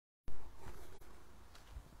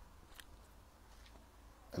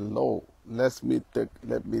Hello, let me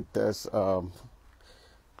test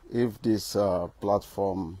if this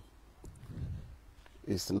platform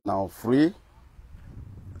is now free.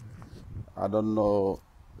 I don't know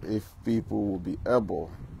if people will be able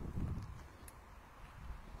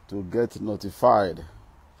to get notified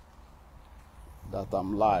that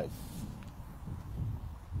I'm live.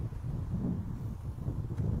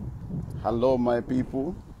 Hello, my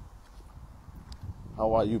people.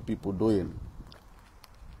 How are you people doing?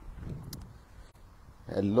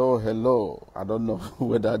 Hello, hello. I don't know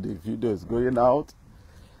whether the video is going out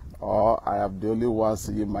or I am the only one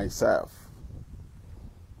seeing myself,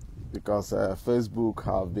 because Facebook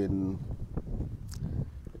have been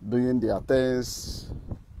doing their things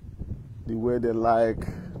the way they like,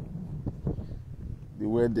 the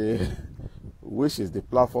way they wishes the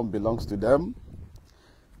platform belongs to them.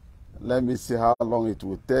 Let me see how long it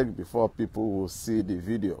will take before people will see the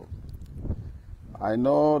video. I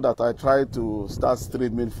know that I tried to start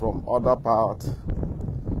streaming from other parts,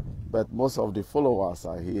 but most of the followers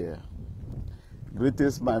are here.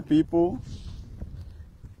 Greetings, my people.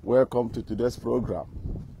 Welcome to today's program.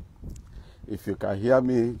 If you can hear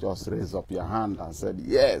me, just raise up your hand and say,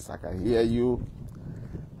 yes, I can hear you.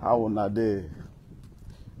 How are they?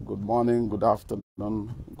 Good morning, good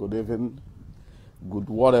afternoon, good evening, good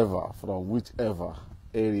whatever, from whichever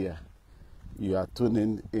area you are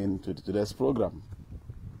tuning in to today's program.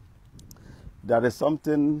 There is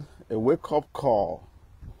something, a wake-up call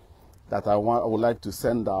that I would like to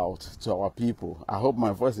send out to our people. I hope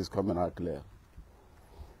my voice is coming out clear.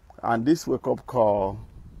 And this wake-up call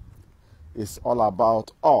is all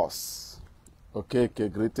about us. Okay,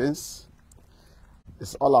 greetings.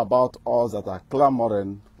 It's all about us that are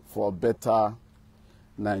clamoring for better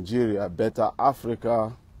Nigeria, better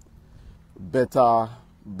Africa, better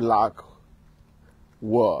black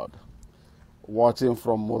world. Watching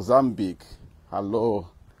from Mozambique. Hello.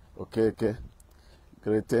 Okay.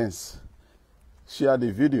 Greetings. Share the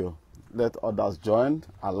video. Let others join.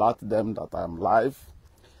 Alert them that I'm live.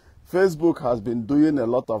 Facebook has been doing a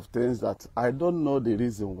lot of things that I don't know the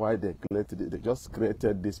reason why they created it. They just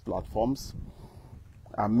created these platforms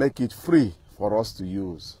and make it free for us to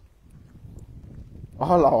use.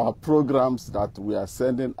 All our programs that we are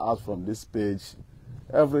sending out from this page,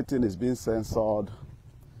 everything is being censored,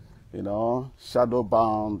 shadow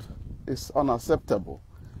bound. It's unacceptable.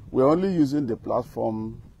 We're only using the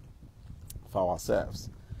platform for ourselves,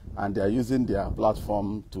 and they are using their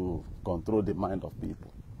platform to control the mind of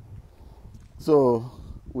people. So,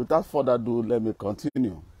 without further ado, let me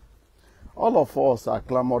continue. All of us are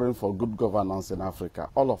clamoring for good governance in Africa.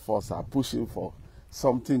 All of us are pushing for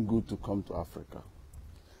something good to come to Africa.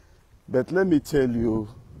 But let me tell you,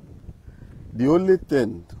 the only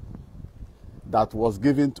thing that was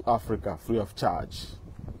given to Africa free of charge,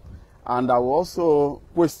 and I will also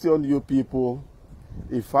question you people,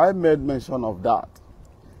 if I made mention of that,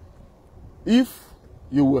 if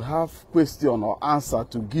you will have question or answer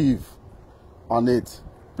to give on it,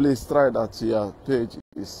 please try that. Your page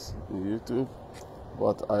is in YouTube,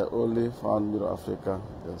 but I only found Middle Africa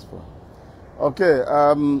Diaspora. Okay,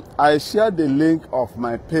 I shared the link of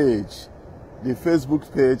my page, the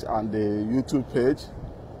Facebook page and the YouTube page.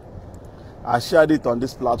 I shared it on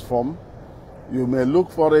this platform. You may look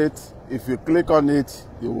for it. If you click on it,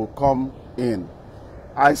 you will come in.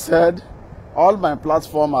 I said all my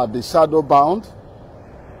platforms are the shadow bound.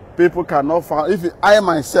 People cannot find, I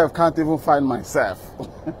myself can't even find myself.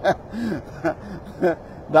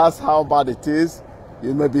 That's how bad it is.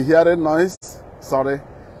 You may be hearing noise. Sorry.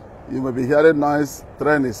 You may be hearing noise.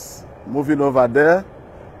 Train is moving over there,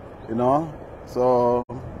 so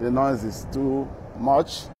the noise is too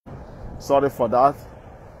much. Sorry for that.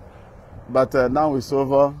 But now it's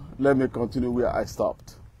over. Let me continue where I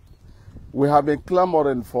stopped. We have been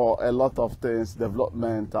clamoring for a lot of things,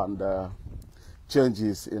 development and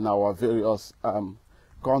changes in our various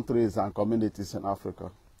countries and communities in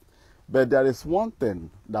Africa. But there is one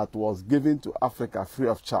thing that was given to Africa free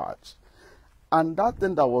of charge. And that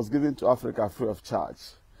thing that was given to Africa free of charge,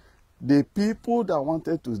 the people that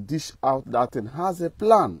wanted to dish out that thing has a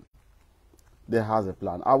plan. They have a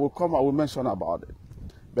plan. I will mention about it.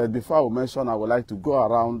 But before I will mention, I would like to go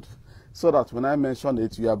around so that when I mention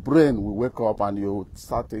it, your brain will wake up and you will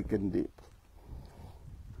start taking deep.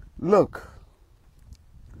 Look,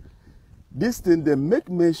 this thing, they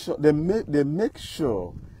make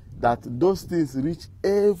sure that those things reach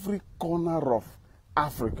every corner of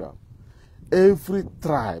Africa, every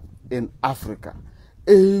tribe in Africa,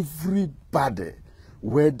 everybody,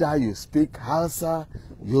 whether you speak Hausa,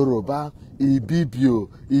 Yoruba, Ibibio,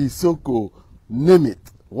 Isoko, name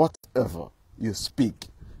it, whatever you speak,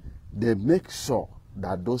 they make sure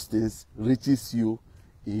that those things reaches you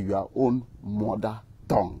in your own mother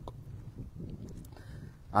tongue.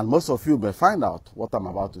 And most of you may find out what I'm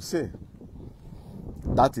about to say.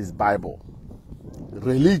 That is Bible.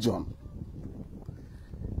 Religion.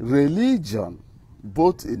 Religion,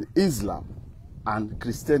 both in Islam and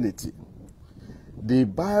Christianity. The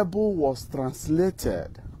Bible was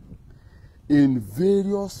translated in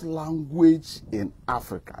various languages in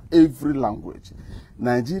Africa, every language.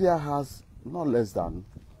 Nigeria has not less than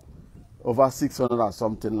over 600 and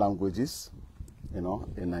something languages,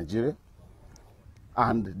 in Nigeria.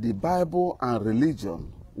 And the Bible and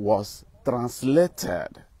religion was translated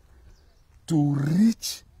to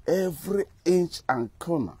reach every inch and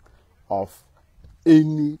corner of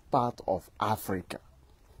any part of Africa.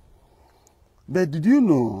 But did you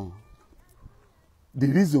know the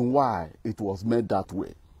reason why it was made that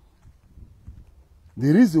way?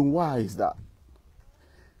 The reason why is that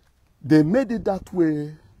they made it that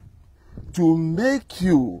way to make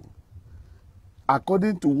you,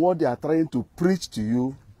 according to what they are trying to preach to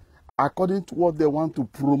you, according to what they want to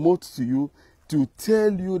promote to you, to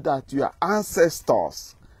tell you that your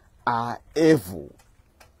ancestors are evil,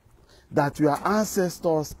 that your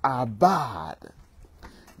ancestors are bad.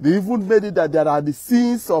 They even made it that there are the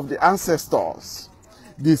sins of the ancestors,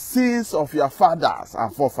 the sins of your fathers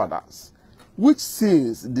and forefathers. Which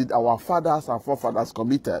sins did our fathers and forefathers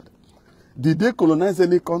committed? Did they colonize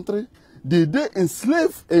any country? Did they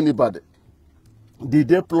enslave anybody? Did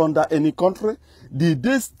they plunder any country? Did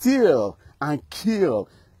they steal and kill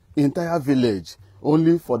entire village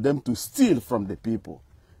only for them to steal from the people?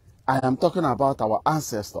 I am talking about our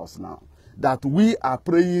ancestors now. That we are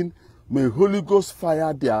praying, may Holy Ghost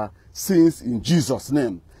fire their sins in Jesus'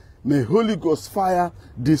 name. May Holy Ghost fire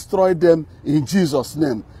destroy them in Jesus'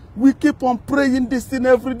 name. We keep on praying this thing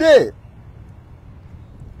every day.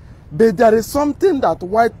 But there is something that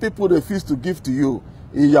white people refuse to give to you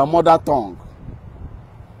in your mother tongue.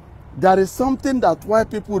 There is something that white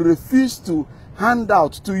people refuse to hand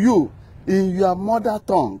out to you in your mother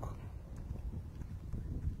tongue.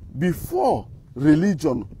 Before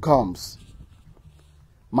religion comes,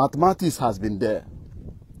 mathematics has been there.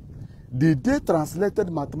 Did they translated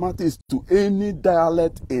mathematics to any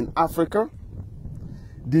dialect in Africa?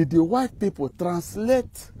 Did the white people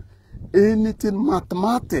translate anything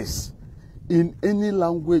mathematics in any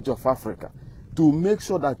language of Africa to make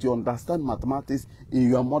sure that you understand mathematics in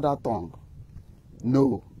your mother tongue?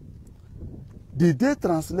 No. Did they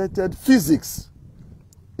translated physics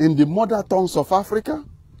in the mother tongues of Africa?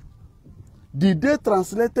 Did they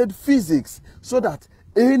translated physics so that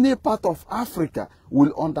any part of Africa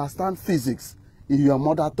will understand physics in your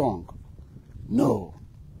mother tongue? No.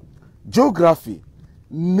 Geography,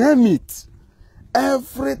 name it.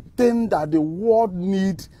 Everything that the world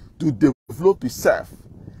needs to develop itself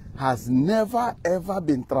has never ever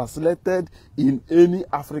been translated in any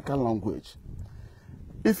African language.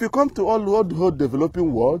 If you come to all the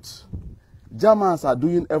developing worlds, Germans are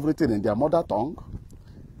doing everything in their mother tongue.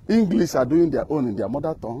 English are doing their own in their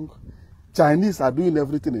mother tongue. Chinese are doing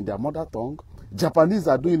everything in their mother tongue. Japanese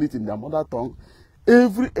are doing it in their mother tongue.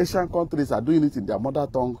 Every Asian countries are doing it in their mother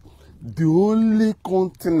tongue. The only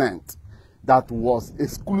continent that was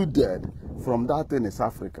excluded from that thing is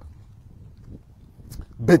Africa.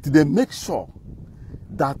 But they make sure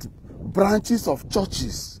that branches of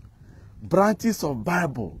churches, branches of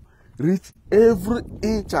Bible reach every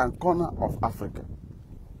inch and corner of Africa.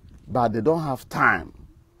 But they don't have time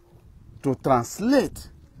to translate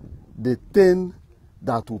the thing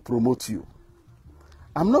that will promote you.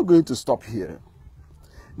 I'm not going to stop here.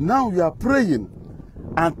 Now you are praying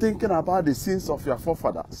and thinking about the sins of your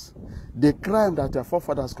forefathers, the crime that your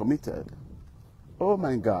forefathers committed. Oh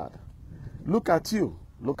my God. Look at you.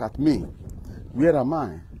 Look at me. Where am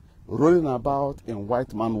I? Rolling about in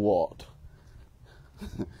white man world.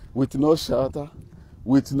 With no shelter,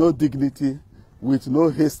 with no dignity, with no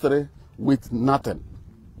history, with nothing.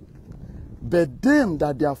 But them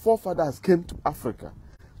that their forefathers came to Africa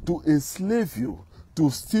to enslave you, to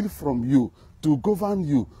steal from you, to govern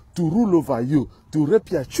you, to rule over you, to rape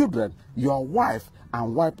your children, your wife,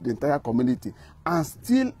 and wipe the entire community, and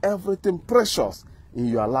steal everything precious in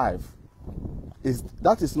your life.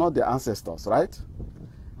 That is not the ancestors, right?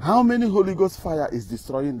 How many Holy Ghost fire is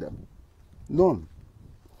destroying them? None.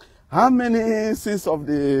 How many sins of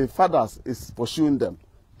the fathers is pursuing them?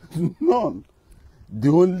 None. The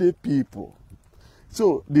only people.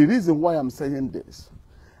 So the reason why I'm saying this,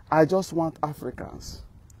 I just want Africans,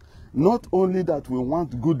 not only that we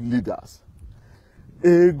want good leaders,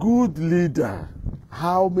 a good leader,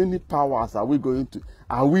 how many powers are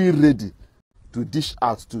we ready to dish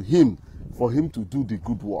out to him for him to do the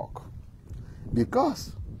good work.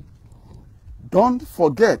 Because don't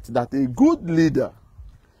forget that a good leader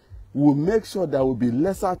will make sure there will be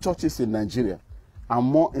lesser churches in Nigeria and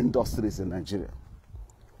more industries in Nigeria.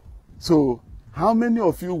 So how many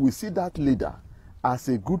of you will see that leader as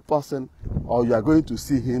a good person, or you are going to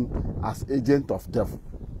see him as agent of devil?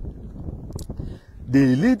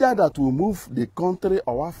 The leader that will move the country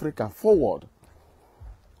of Africa forward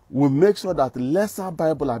will make sure that lesser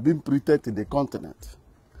Bible are being printed in the continent,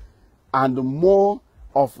 and more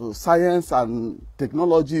of science and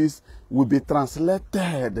technologies will be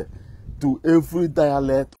translated to every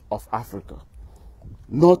dialect of Africa,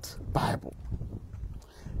 not Bible.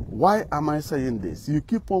 Why am I saying this? You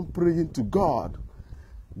keep on praying to God.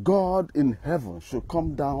 God in heaven should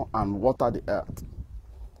come down and water the earth.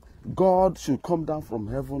 God should come down from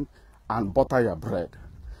heaven and butter your bread.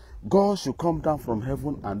 God should come down from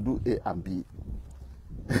heaven and do A and B.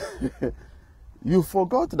 You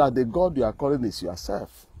forgot that the God you are calling is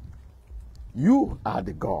yourself. You are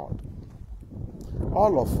the God.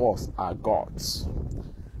 All of us are gods.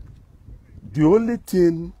 The only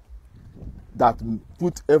thing that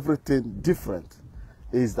put everything different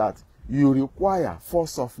is that you require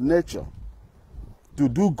force of nature to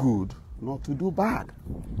do good, not to do bad.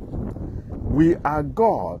 We are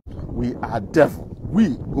God, we are devil, we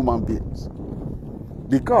human beings.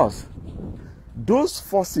 Because those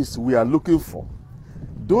forces we are looking for,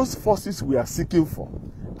 those forces we are seeking for,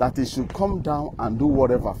 that it should come down and do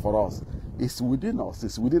whatever for us, is within us,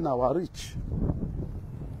 is within our reach.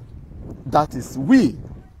 That is we.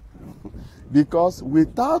 Because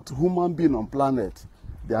without human being on planet,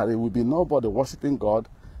 there will be nobody worshiping God,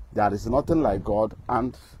 there is nothing like God,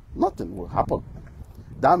 and nothing will happen.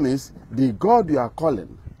 That means the God you are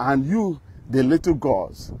calling and you, the little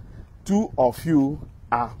gods, two of you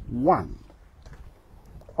are one.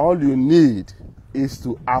 All you need is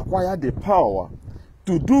to acquire the power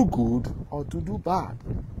to do good or to do bad.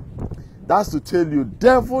 That's to tell you,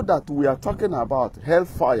 devil that we are talking about,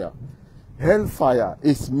 hellfire. Hellfire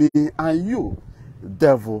is me and you.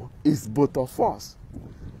 Devil is both of us.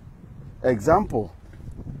 Example,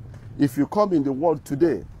 if you come in the world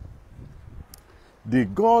today, the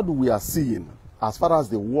God we are seeing, as far as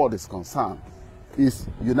the world is concerned, is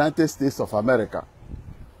United States of America.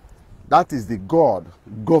 That is the God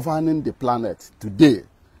governing the planet today,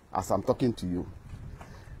 as I'm talking to you.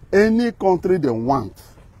 Any country they want,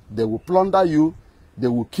 they will plunder you, they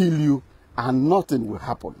will kill you, and nothing will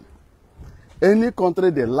happen. Any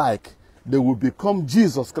country they like, they will become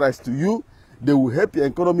Jesus Christ to you. They will help your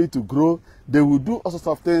economy to grow. They will do all sorts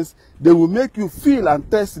of things. They will make you feel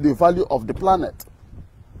and test the value of the planet.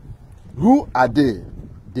 Who are they?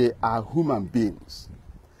 They are human beings.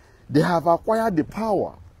 They have acquired the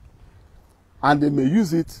power, and they may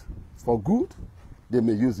use it for good. They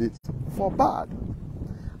may use it for bad.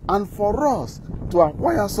 And for us to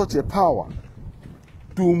acquire such a power,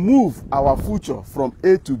 to move our future from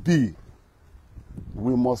A to B,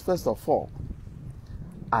 we must first of all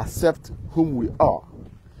accept whom we are.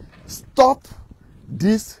 Stop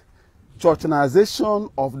this churchanization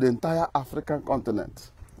of the entire African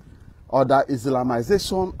continent, or the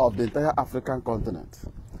Islamization of the entire African continent.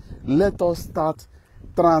 Let us start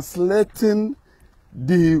translating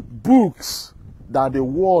the books that the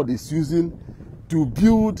world is using to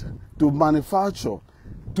build, to manufacture,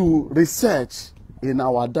 to research in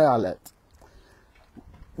our dialect.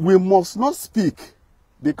 We must not speak,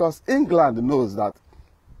 because England knows that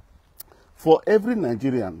for every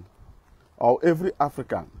Nigerian or every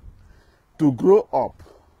African to grow up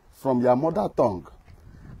from your mother tongue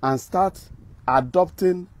and start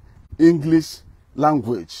adopting English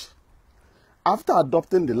language. After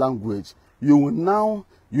adopting the language, you will now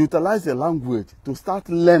utilize the language to start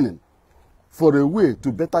learning for a way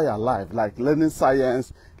to better your life, like learning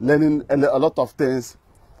science, learning a lot of things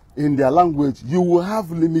in their language. You will have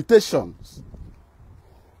limitations.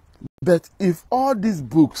 But if all these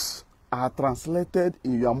books are translated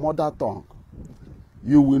in your mother tongue,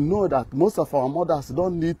 you will know that most of our mothers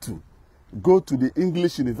don't need to go to the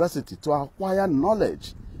English university to acquire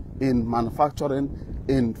knowledge in manufacturing,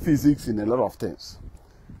 in physics, in a lot of things.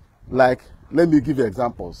 Like, let me give you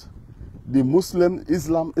examples. The Muslim,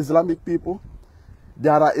 Islamic people,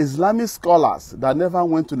 there are Islamic scholars that never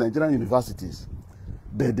went to Nigerian universities,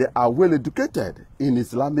 but they are well educated in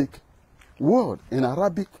Islamic world, in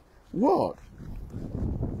Arabic world.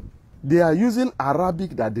 They are using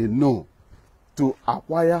Arabic that they know to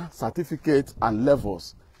acquire certificates and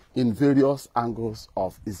levels in various angles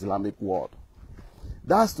of Islamic world.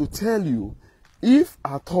 That's to tell you, if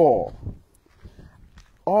at all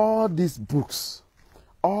all these books,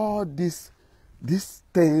 all these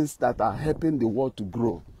things that are helping the world to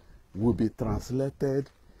grow will be translated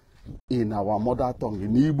in our mother tongue,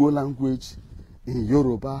 in Igbo language, in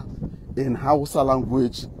Yoruba, in Hausa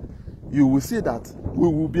language. You will see that we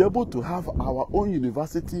will be able to have our own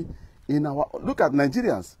university in our... Look at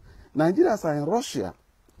Nigerians. Nigerians are in Russia,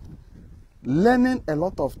 learning a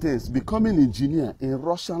lot of things, becoming engineer in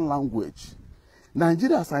Russian language.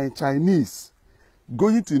 Nigerians are in Chinese,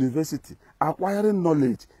 going to university, acquiring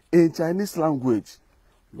knowledge in Chinese language.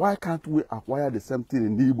 Why can't we acquire the same thing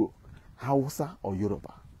in Igbo, Hausa, or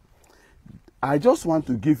Yoruba? I just want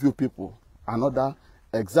to give you people another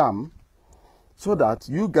exam so that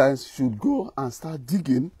you guys should go and start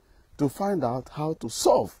digging to find out how to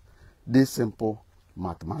solve this simple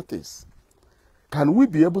mathematics. Can we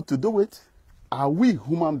be able to do it? Are we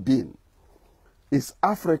human beings? Is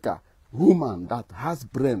Africa human that has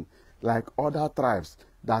brain like other tribes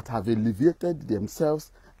that have alleviated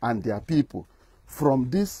themselves and their people from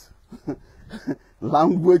this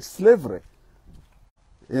language slavery?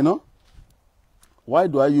 You know? Why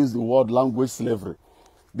do I use the word language slavery?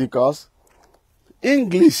 Because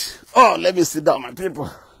English... Oh, let me sit down, my people.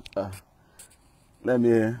 Let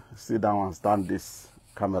me sit down and stand this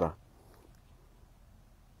camera.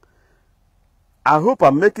 I hope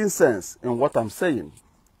I'm making sense in what I'm saying.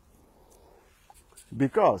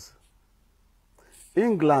 Because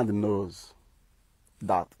England knows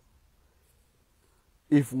that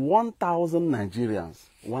if 1,000 Nigerians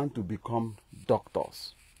want to become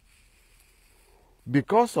doctors,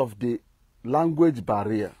 because of the language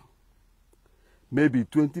barrier, maybe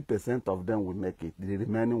 20% of them will make it, the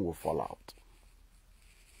remaining will fall out.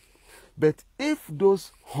 But if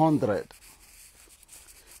those 100,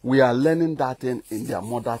 we are learning that thing in their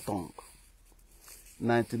mother tongue,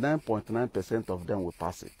 99.9% of them will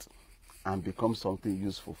pass it and become something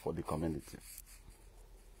useful for the community.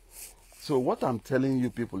 So what I'm telling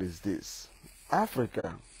you people is this: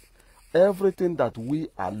 Africa, everything that we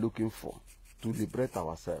are looking for to liberate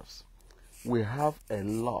ourselves, we have a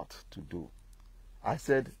lot to do. I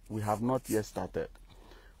said we have not yet started.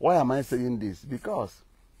 Why am I saying this? Because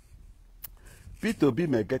P2B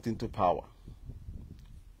may get into power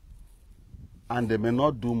and they may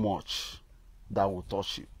not do much that will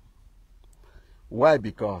touch you. Why?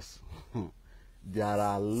 Because there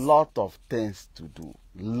are a lot of things to do.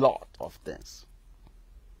 Lot of things.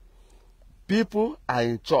 People are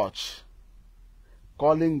in church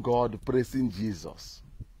calling God, praising Jesus.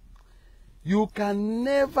 You can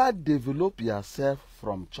never develop yourself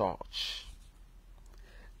from church.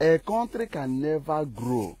 A country can never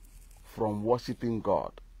grow from worshiping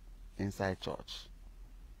God inside church.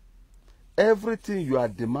 Everything you are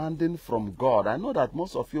demanding from God, I know that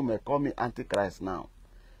most of you may call me Antichrist now,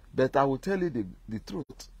 but I will tell you the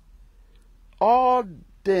truth. All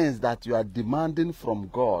things that you are demanding from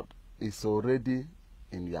God is already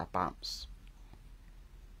in your palms.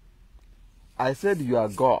 I said you are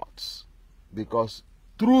God's because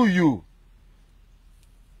through you,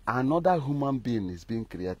 another human being is being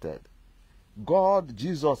created. God,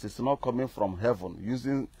 Jesus, is not coming from heaven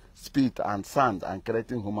using spit and sand and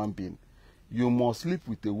creating human being. You must sleep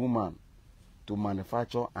with a woman to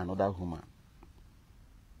manufacture another human.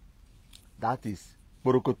 That is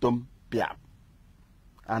Porokotom Piap.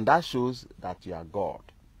 And that shows that you are God.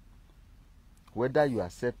 Whether you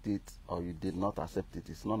accept it or you did not accept it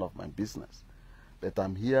is none of my business. But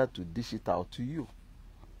I'm here to dish it out to you.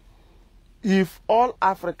 If all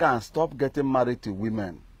Africans stop getting married to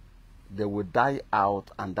women, they will die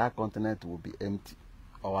out and that continent will be empty.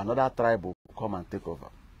 Or another tribe will come and take over.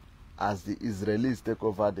 As the Israelis take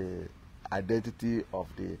over the identity of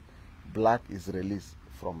the black Israelis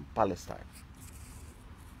from Palestine.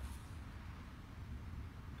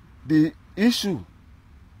 The issue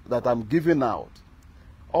that I'm giving out,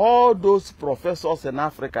 all those professors in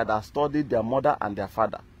Africa that studied their mother and their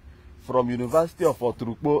father, from University of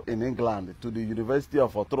Oturukpo in England to the University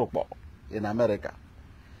of Oturukpo in America,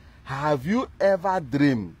 have you ever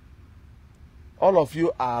dreamed? All of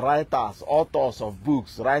you are writers, authors of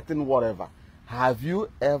books, writing whatever. Have you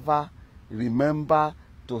ever remember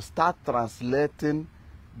to start translating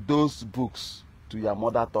those books to your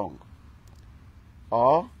mother tongue?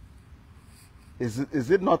 Or is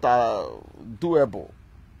it not doable?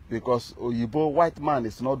 Because Oyibo, white man,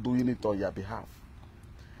 is not doing it on your behalf.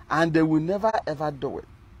 And they will never ever do it.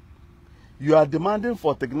 You are demanding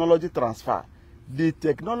for technology transfer. The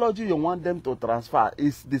technology you want them to transfer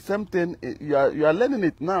is the same thing. You are learning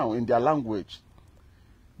it now in their language.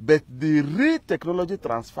 But the real technology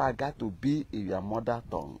transfer got to be in your mother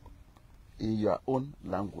tongue, in your own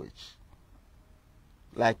language.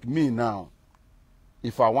 Like me now,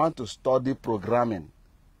 if I want to study programming,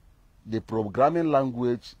 the programming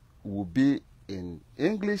language will be in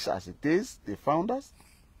English as it is, the founders,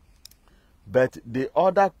 but the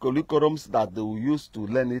other curriculums that they will use to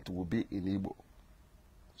learn it will be in Igbo,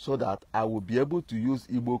 so that I will be able to use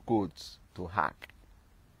Igbo codes to hack.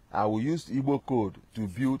 I will use Igbo code to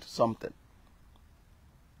build something.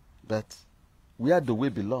 But where do we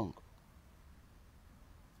belong?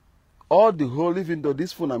 All the whole, even though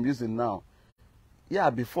this phone I'm using now, yeah,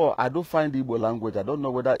 before I don't find Igbo language. I don't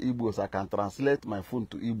know whether Igbos, I can translate my phone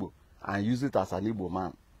to Igbo and use it as an Igbo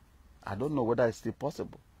man. I don't know whether it's still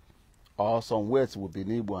possible. Or some words will be in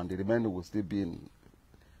Igbo and the remainder will still be in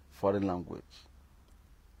foreign language.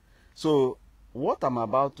 So what I'm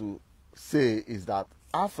about to say is that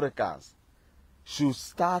Africans should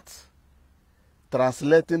start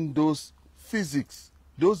translating those physics,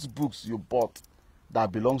 those books you bought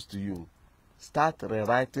that belongs to you. Start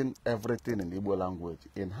rewriting everything in Igbo language,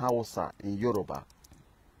 in Hausa, in Yoruba,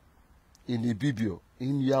 in Ibibio,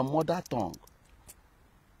 in your mother tongue,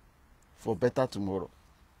 for better tomorrow.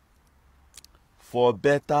 For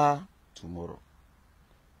better tomorrow.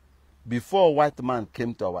 Before white man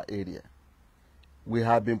came to our area, we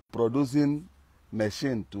have been producing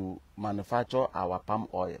machine to manufacture our palm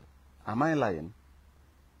oil. Am I lying?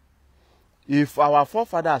 If our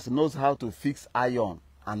forefathers knows how to fix iron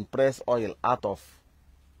and press oil out of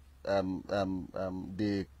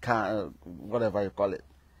the can, whatever you call it,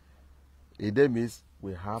 it means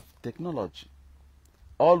we have technology.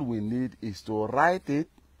 All we need is to write it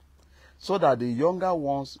so that the younger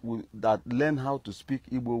ones that learn how to speak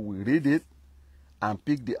Igbo will read it and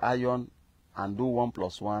pick the iron and do 1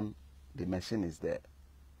 + 1. The machine is there.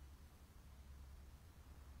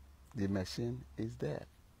 The machine is there.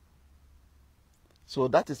 So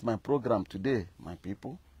that is my program today, my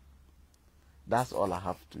people. That's all I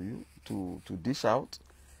have to dish out.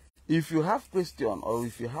 If you have question or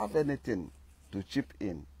if you have anything to chip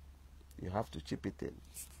in, you have to chip it in.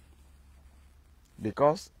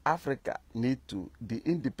 Because Africa the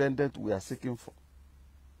independence we are seeking for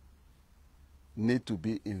need to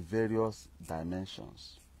be in various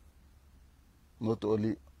dimensions, not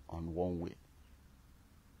only on one way.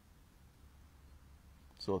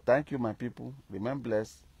 So thank you, my people. Remain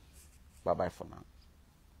blessed. Bye-bye for now.